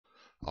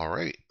All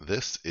right,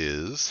 this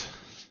is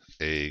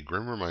a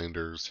Grim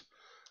Reminders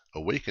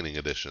Awakening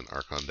Edition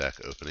Archon deck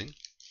opening.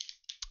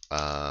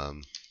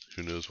 Um,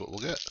 who knows what we'll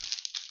get?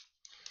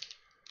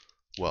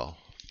 Well,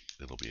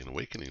 it'll be an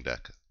Awakening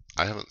deck.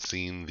 I haven't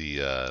seen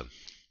the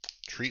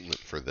treatment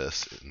for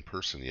this in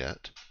person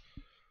yet,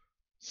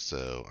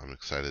 so I'm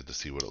excited to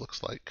see what it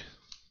looks like.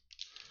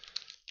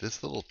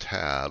 This little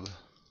tab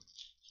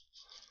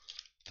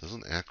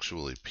doesn't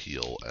actually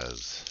peel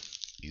as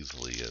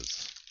easily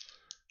as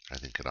I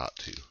think it ought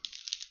to.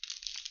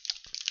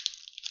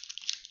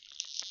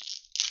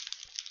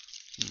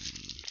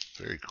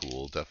 Very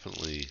cool.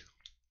 Definitely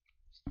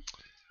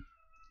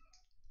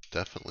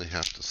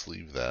have to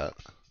sleeve that.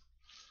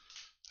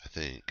 I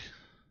think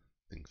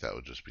that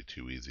would just be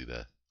too easy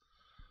to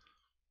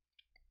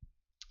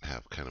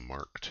have kind of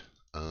marked.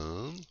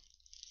 All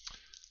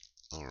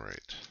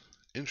right.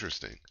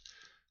 Interesting.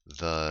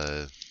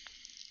 The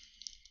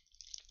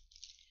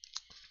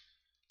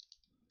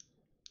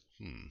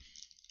hmm.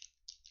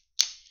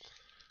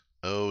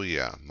 Oh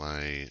yeah,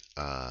 my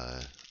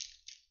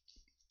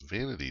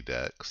vanity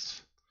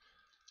decks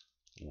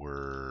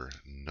were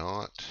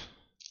not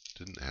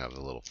didn't have the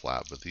little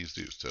flap, but these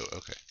do. So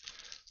okay,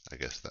 I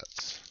guess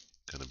that's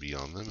gonna be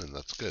on them, and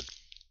that's good.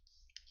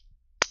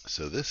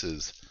 So this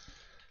is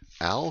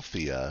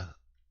Althea,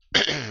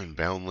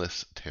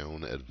 Boundless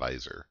Town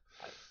Advisor.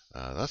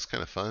 That's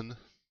kind of fun.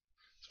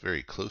 It's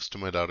very close to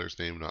my daughter's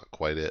name, not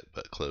quite it,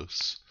 but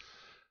close.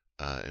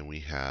 And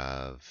we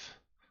have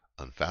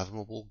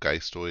Unfathomable,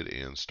 Geistoid,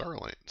 and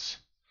Starlights.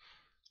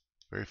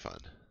 Very fun.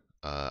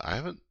 I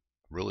haven't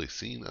really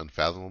seen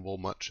Unfathomable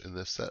much in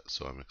this set,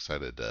 so I'm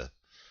excited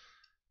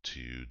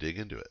to dig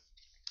into it.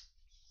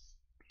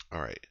 All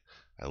right.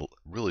 I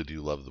really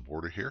do love the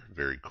border here.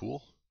 Very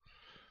cool.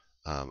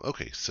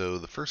 Okay, so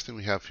the first thing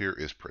we have here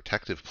is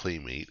Protective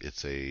Playmate.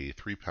 It's a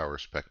 3-power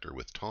Spectre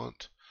with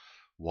Taunt.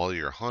 While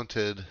you're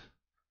haunted,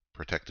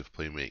 Protective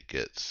Playmate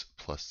gets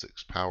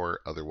 +6 power,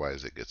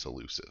 otherwise it gets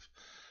elusive.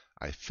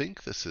 I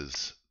think this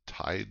is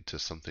tied to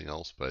something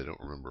else, but I don't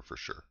remember for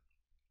sure.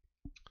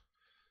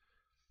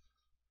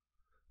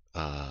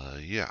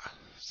 Yeah,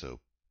 so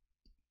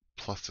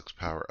 +6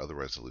 power,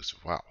 otherwise elusive.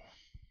 Wow.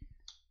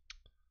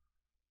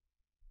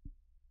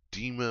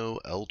 Demo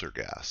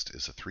Eldergast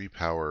is a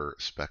 3-power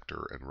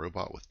Spectre and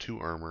Robot with 2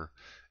 armor.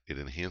 It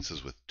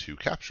enhances with 2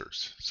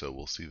 captures, so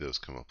we'll see those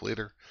come up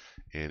later.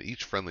 And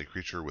each friendly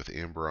creature with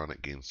Amber on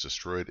it gains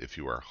destroyed. If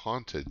you are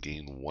haunted,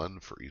 gain 1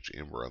 for each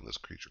Amber on this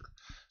creature.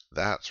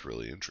 That's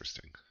really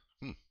interesting.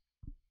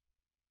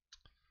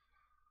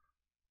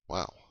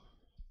 Wow.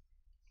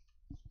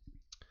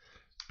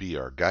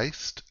 BR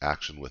Geist,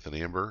 action with an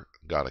Amber,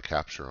 got a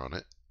capture on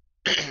it.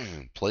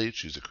 Play,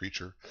 choose a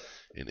creature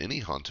in any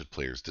haunted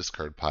player's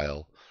discard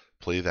pile.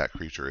 Play that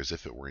creature as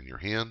if it were in your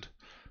hand.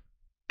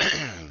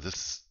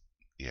 This,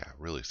 yeah,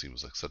 really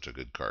seems like such a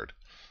good card.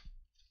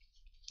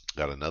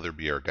 Got another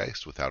BR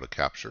Geist without a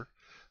capture.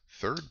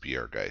 Third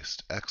BR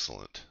Geist,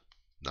 excellent.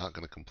 Not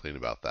going to complain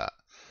about that.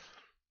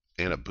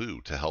 And a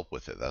Boo to help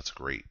with it. That's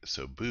great.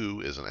 So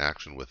Boo is an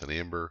action with an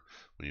Amber.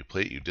 When you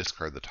play it, you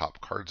discard the top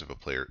 10 cards of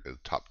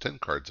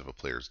a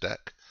player's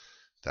deck.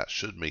 That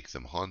should make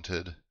them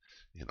haunted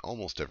in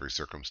almost every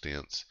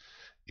circumstance,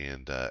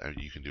 and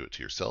you can do it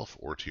to yourself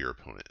or to your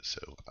opponent. So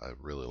I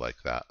really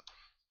like that.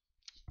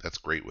 That's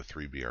great with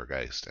 3 BR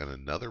Geist and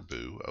another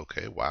Boo.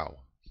 Okay, wow.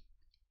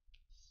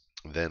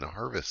 Then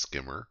Harvest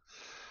Skimmer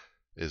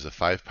is a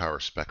 5-power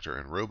Spectre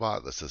and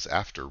Robot that says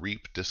after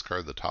Reap,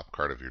 discard the top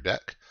card of your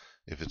deck.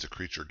 If it's a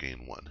creature,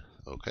 gain 1.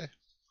 Okay.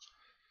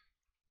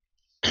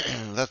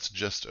 That's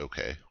just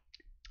okay.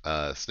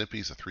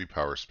 Snippy's a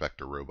 3-power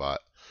Spectre Robot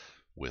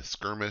with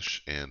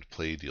Skirmish, and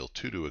play deal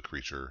 2 to a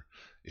creature.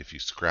 If you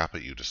scrap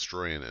it, you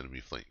destroy an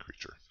enemy flank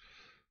creature.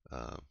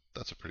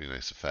 That's a pretty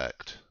nice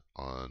effect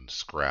on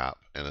scrap.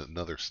 And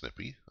another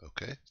Snippy.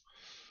 Okay.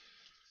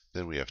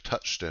 Then we have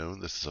Touchstone.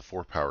 This is a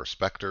 4-power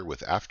Spectre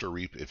with After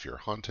Reap. If you're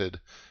haunted,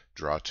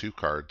 draw 2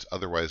 cards.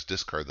 Otherwise,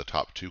 discard the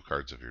top 2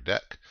 cards of your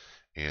deck.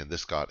 And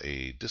this got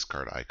a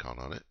discard icon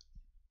on it.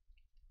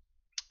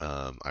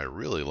 I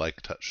really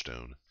like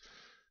Touchstone.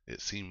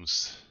 It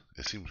seems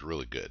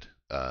really good.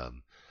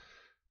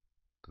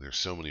 There's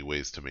so many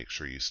ways to make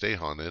sure you stay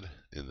haunted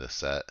in this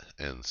set,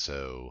 and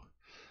so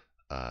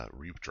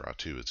Reap Draw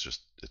 2,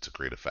 it's a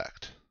great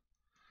effect.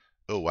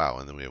 Oh wow,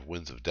 and then we have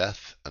Winds of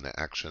Death, an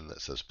action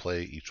that says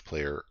play. Each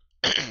player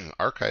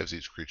archives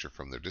each creature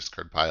from their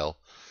discard pile,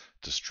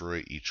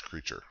 destroy each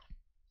creature.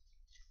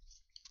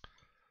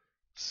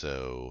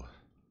 So,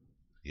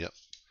 yep,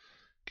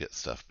 get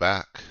stuff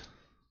back.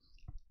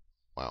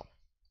 Wow.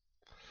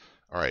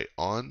 Alright,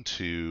 on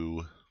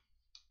to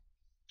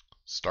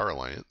Star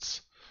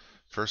Alliance.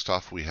 First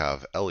off, we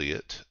have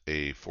Elliot,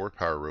 a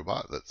 4-power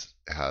robot that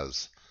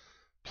has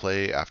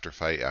play after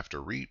fight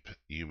after reap.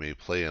 You may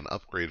play an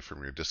upgrade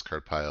from your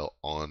discard pile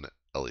on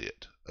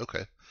Elliot.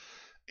 Okay.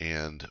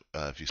 And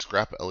if you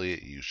scrap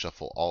Elliot, you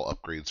shuffle all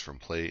upgrades from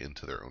play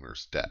into their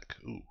owner's deck.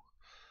 Ooh.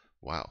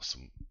 Wow,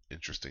 some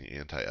interesting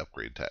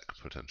anti-upgrade tech,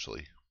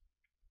 potentially.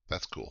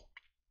 That's cool.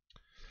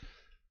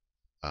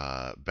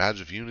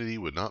 Badge of Unity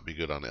would not be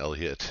good on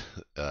Elliot.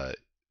 It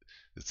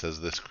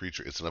says this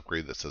creature, it's an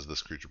upgrade that says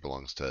this creature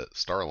belongs to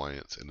Star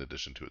Alliance in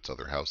addition to its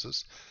other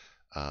houses.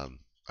 I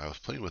was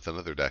playing with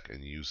another deck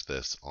and used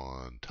this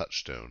on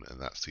Touchstone, and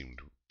that seemed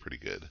pretty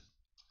good.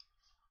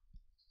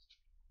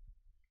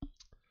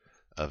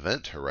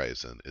 Event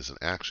Horizon is an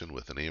action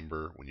with an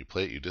amber. When you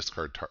play it, you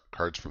discard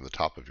cards from the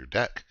top of your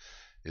deck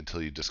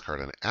until you discard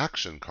an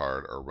action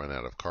card or run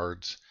out of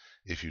cards.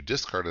 If you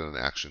discarded an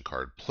action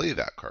card, play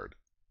that card.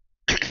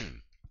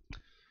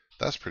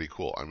 That's pretty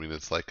cool. I mean,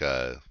 it's like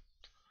a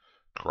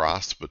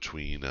cross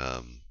between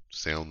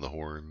Sound the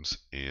Horns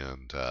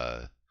and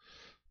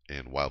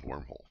Wild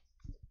Wormhole.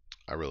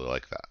 I really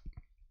like that.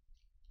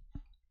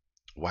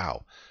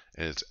 Wow.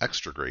 And it's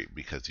extra great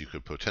because you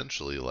could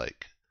potentially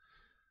like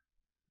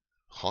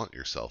haunt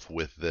yourself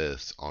with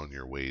this on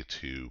your way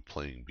to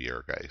playing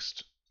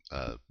Biergeist.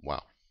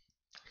 Wow.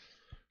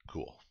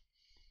 Cool.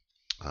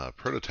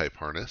 Prototype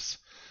Harness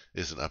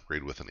is an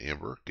upgrade with an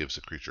amber, gives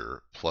a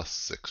creature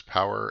 +6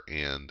 power,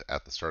 and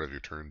at the start of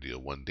your turn deal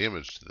 1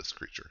 damage to this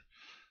creature.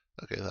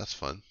 Okay, that's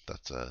fun.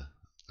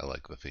 I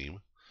like the theme.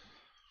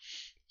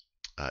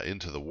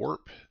 Into the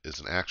Warp is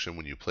an action.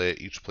 When you play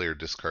it, each player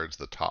discards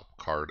the top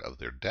card of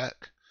their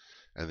deck,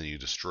 and then you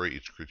destroy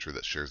each creature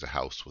that shares a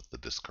house with the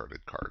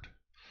discarded card.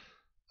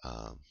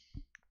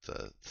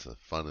 It's a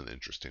fun and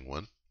interesting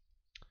one.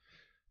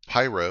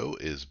 Pyro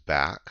is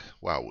back.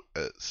 Wow,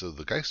 so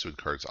the Geistwood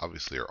cards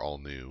obviously are all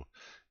new.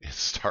 In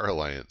Star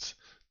Alliance,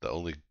 the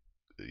only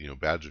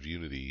Badge of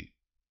Unity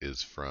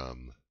is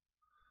from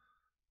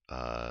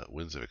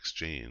Winds of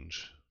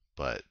Exchange,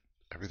 but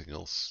everything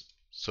else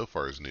so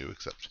far is new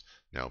except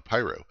now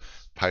Pyro.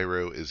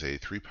 Pyro is a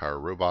 3-power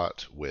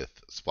robot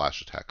with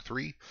splash attack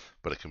 3,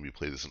 but it can be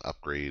played as an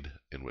upgrade,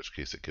 in which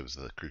case it gives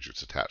the creature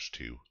it's attached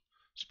to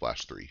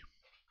splash 3.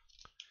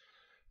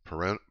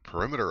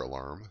 Perimeter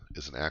Alarm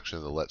is an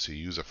action that lets you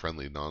use a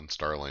friendly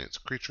non-Star Alliance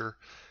creature,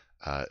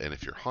 and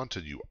if you're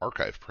haunted, you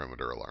archive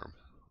Perimeter Alarm.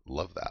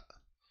 Love that.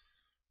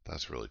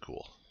 That's really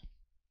cool.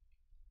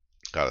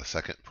 Got a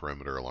second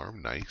Perimeter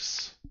Alarm.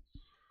 Nice.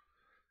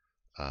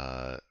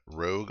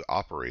 Rogue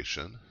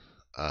Operation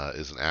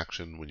is an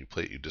action. When you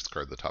play it, you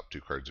discard the top 2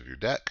 cards of your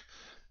deck,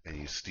 and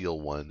you steal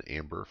 1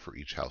 amber for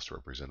each house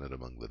represented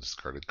among the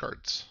discarded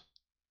cards.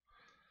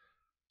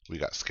 We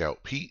got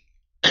Scout Pete,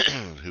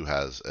 who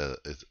has a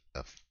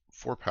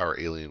 4-power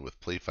alien with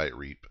Playfight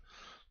Reap.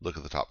 Look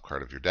at the top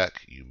card of your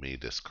deck. You may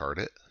discard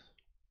it.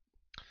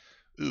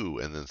 Ooh,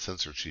 and then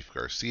Censor Chief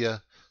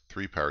Garcia,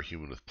 3-power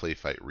human with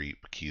Playfight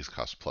Reap. Keys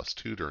cost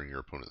 +2 during your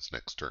opponent's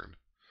next turn.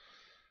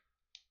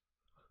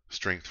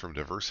 Strength from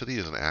Diversity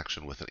is an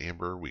action with an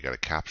amber. We got a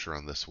capture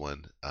on this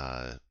one.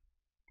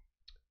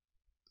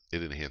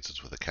 It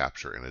enhances with a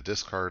capture and a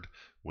discard.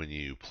 When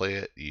you play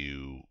it,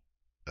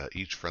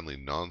 each friendly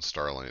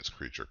non-Star Alliance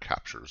creature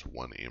captures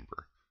 1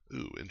 amber.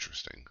 Ooh,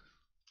 interesting.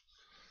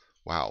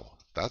 Wow,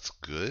 that's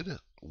good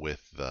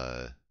with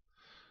the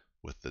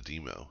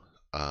demo.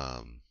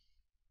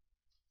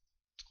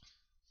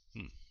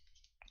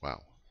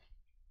 Wow.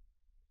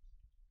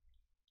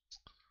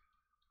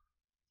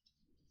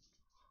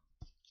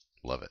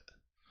 Love it.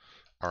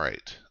 All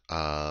right.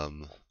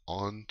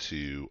 On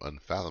to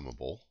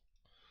Unfathomable.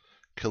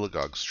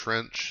 Killigog's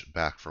Trench,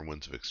 back from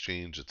Winds of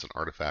Exchange. It's an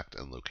artifact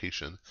and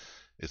location.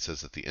 It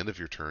says at the end of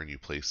your turn, you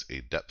place a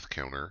depth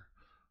counter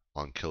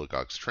on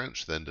Killigog's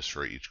Trench, then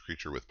destroy each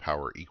creature with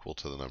power equal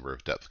to the number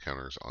of depth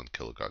counters on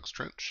Killigog's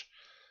Trench.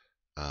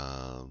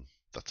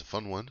 That's a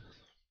fun one.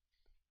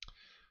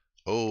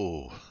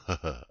 Oh,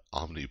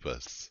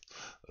 Omnipus.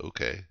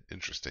 Okay,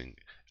 interesting.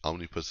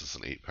 Omnipus is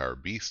an 8-power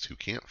beast who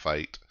can't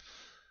fight.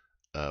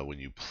 When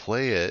you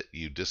play it,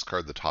 you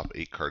discard the top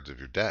 8 cards of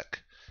your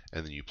deck,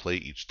 and then you play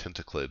each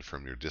Tentaclid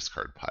from your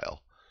discard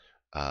pile.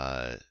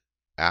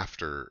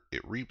 After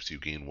it reaps, you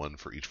gain 1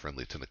 for each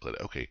friendly Tentaclid.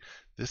 Okay,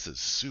 this is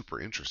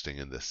super interesting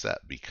in this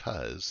set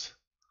because,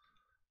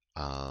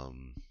 I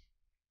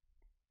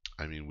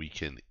mean, we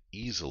can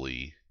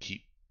easily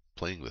keep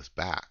playing this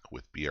back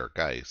with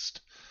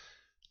Biergeist,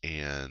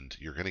 and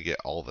you're going to get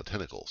all the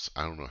tentacles.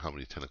 I don't know how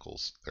many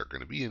tentacles there are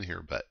going to be in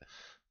here, but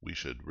we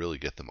should really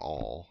get them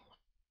all.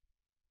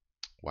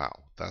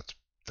 Wow,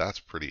 that's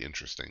pretty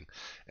interesting.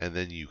 And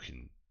then you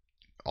can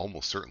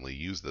almost certainly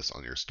use this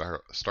on your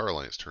Star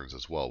Alliance turns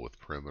as well with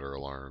Perimeter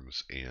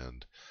Alarms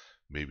and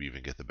maybe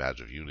even get the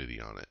Badge of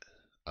Unity on it.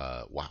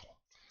 Wow,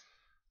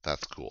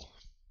 that's cool.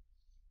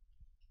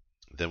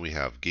 Then we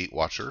have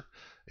Gatewatcher,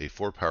 a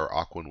 4-power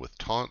Aquan with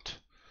Taunt,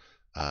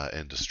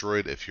 and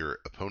destroyed if your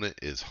opponent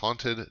is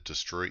haunted.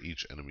 Destroy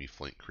each enemy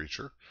flank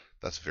creature.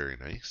 That's very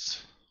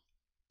nice.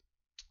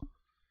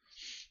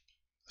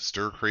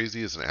 Stir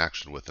Crazy is an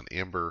action with an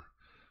amber.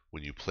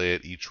 When you play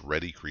it, each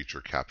ready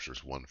creature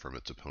captures 1 from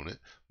its opponent.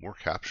 More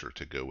capture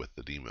to go with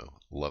the demo.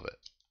 Love it.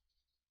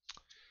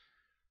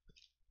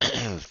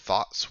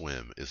 Thought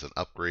Swim is an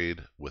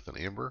upgrade with an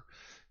amber.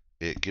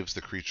 It gives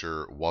the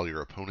creature, while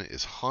your opponent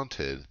is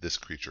haunted, this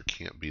creature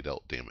can't be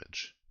dealt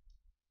damage.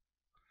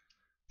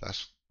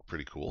 That's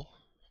pretty cool.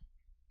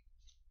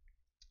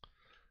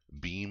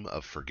 Beam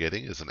of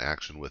Forgetting is an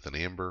action with an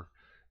amber.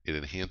 It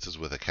enhances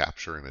with a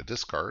capture and a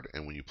discard,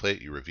 and when you play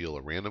it, you reveal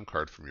a random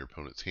card from your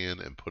opponent's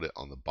hand and put it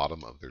on the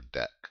bottom of their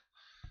deck.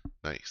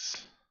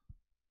 Nice.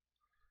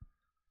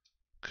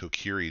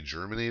 Kokiri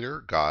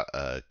Germinator got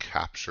a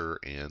capture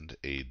and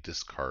a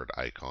discard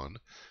icon.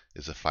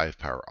 Is a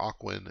 5-power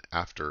Aquan.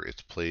 After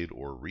it's played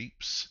or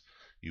reaps,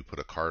 you put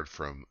a card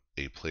from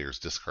a player's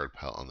discard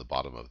pile on the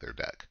bottom of their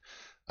deck.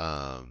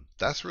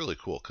 That's really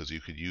cool because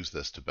you could use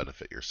this to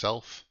benefit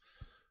yourself,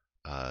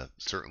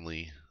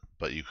 certainly,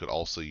 but you could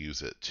also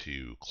use it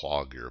to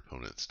clog your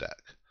opponent's deck.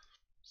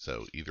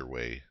 So either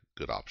way,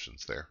 good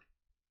options there.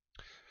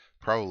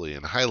 Probably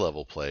in high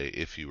level play,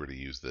 if you were to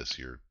use this,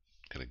 you're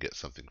going to get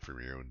something from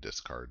your own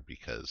discard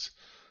because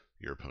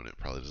your opponent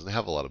probably doesn't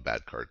have a lot of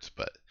bad cards,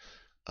 but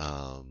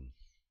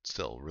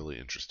still really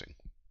interesting.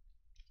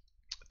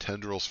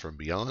 Tendrils from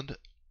Beyond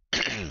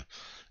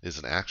is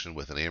an action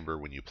with an amber.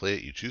 When you play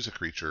it, you choose a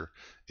creature.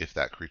 If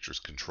that creature's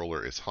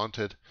controller is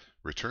haunted,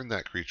 return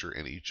that creature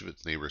and each of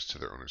its neighbors to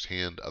their owner's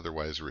hand.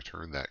 Otherwise,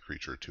 return that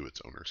creature to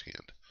its owner's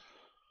hand.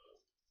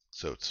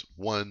 So it's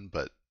 1,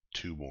 but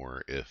 2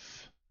 more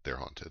if they're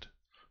haunted,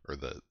 or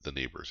the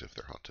neighbors if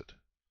they're haunted.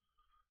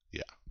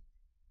 Yeah.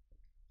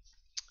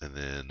 And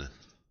then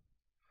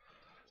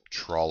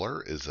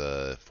Trawler is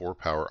a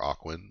 4-power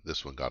Aquan.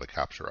 This one got a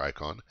capture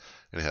icon,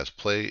 and it has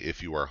play.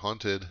 If you are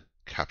haunted,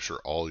 capture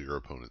all your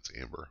opponent's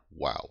amber.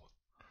 Wow.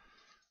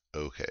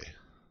 Okay.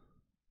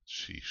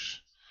 Sheesh.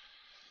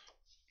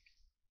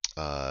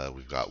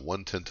 We've got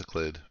 1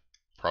 Tentaclid,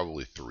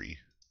 probably 3.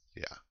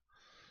 Yeah.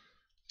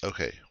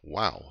 Okay.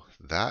 Wow.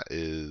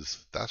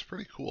 That's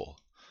pretty cool.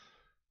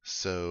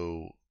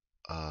 So,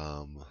 we've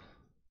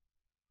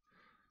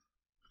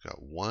got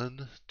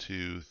 1,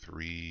 2,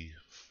 3,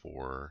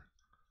 4,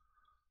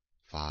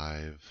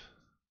 5,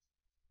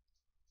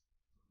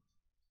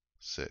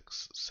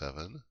 6,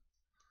 7,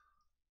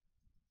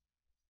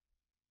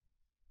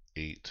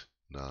 8,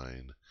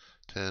 9,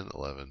 10,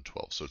 11,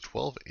 12. So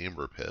 12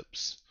 amber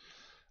pips.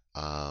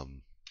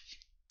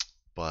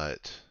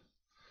 But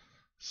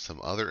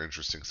some other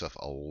interesting stuff,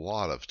 a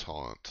lot of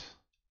taunt.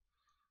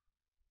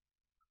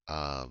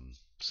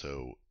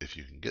 So if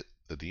you can get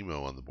the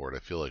demo on the board, I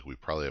feel like we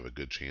probably have a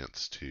good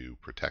chance to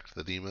protect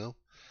the demo.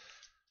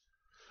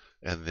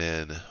 And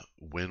then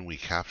when we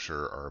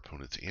capture our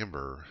opponent's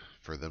amber,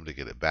 for them to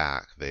get it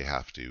back, they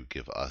have to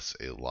give us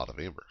a lot of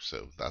amber.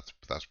 So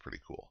that's pretty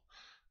cool.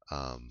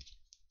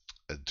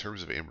 In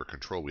terms of amber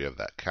control, we have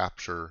that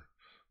capture,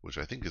 which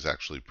I think is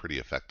actually pretty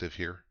effective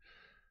here.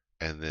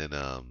 And then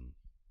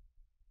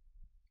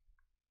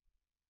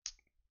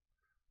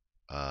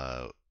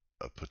a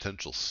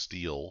potential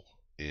steal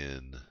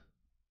in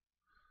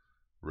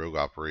Rogue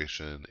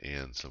Operation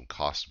and some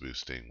cost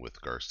boosting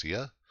with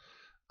Garcia.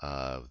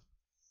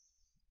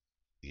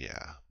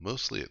 Yeah,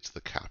 mostly it's the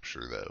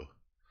capture though.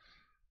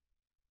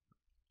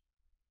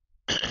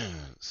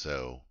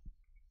 So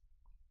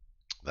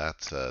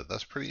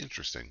that's pretty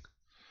interesting.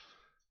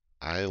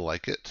 I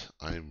like it.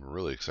 I'm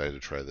really excited to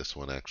try this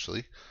one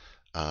actually.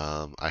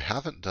 I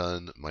haven't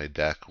done my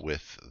deck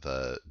with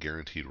the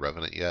Guaranteed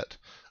Revenant yet.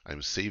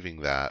 I'm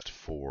saving that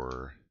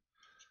for,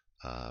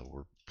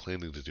 we're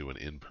planning to do an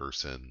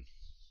in-person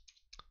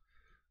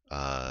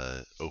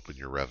Open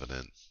Your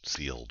Revenant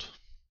sealed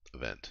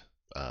event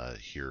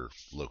here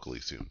locally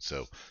soon.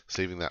 So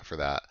saving that for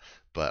that.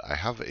 But I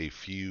have a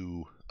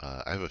few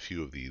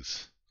of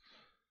these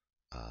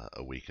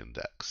Awakened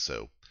decks,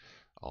 so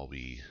I'll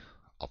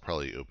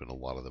probably open a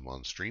lot of them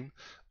on stream.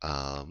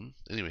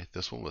 Anyway,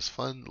 this one was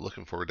fun.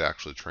 Looking forward to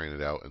actually trying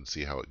it out and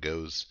see how it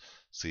goes.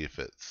 See if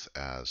it's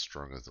as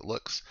strong as it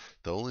looks.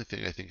 The only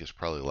thing I think is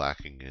probably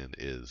lacking in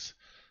is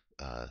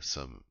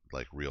some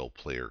like real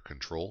player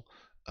control.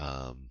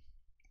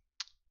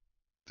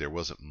 There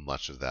wasn't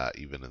much of that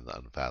even in the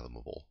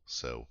Unfathomable.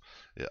 So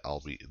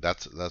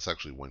that's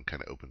actually one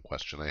kind of open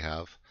question I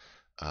have.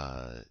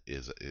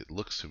 Is it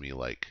looks to me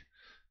like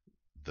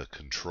the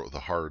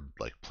hard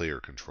like player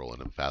control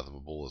in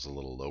Unfathomable is a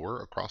little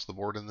lower across the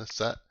board in this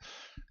set,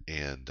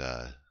 and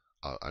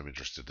I'm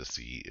interested to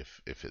see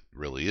if it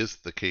really is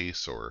the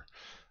case or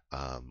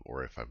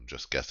if I'm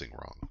just guessing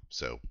wrong.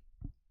 So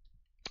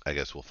I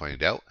guess we'll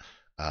find out.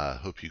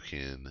 Hope you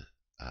can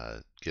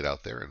get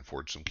out there and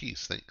forge some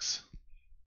keys. Thanks.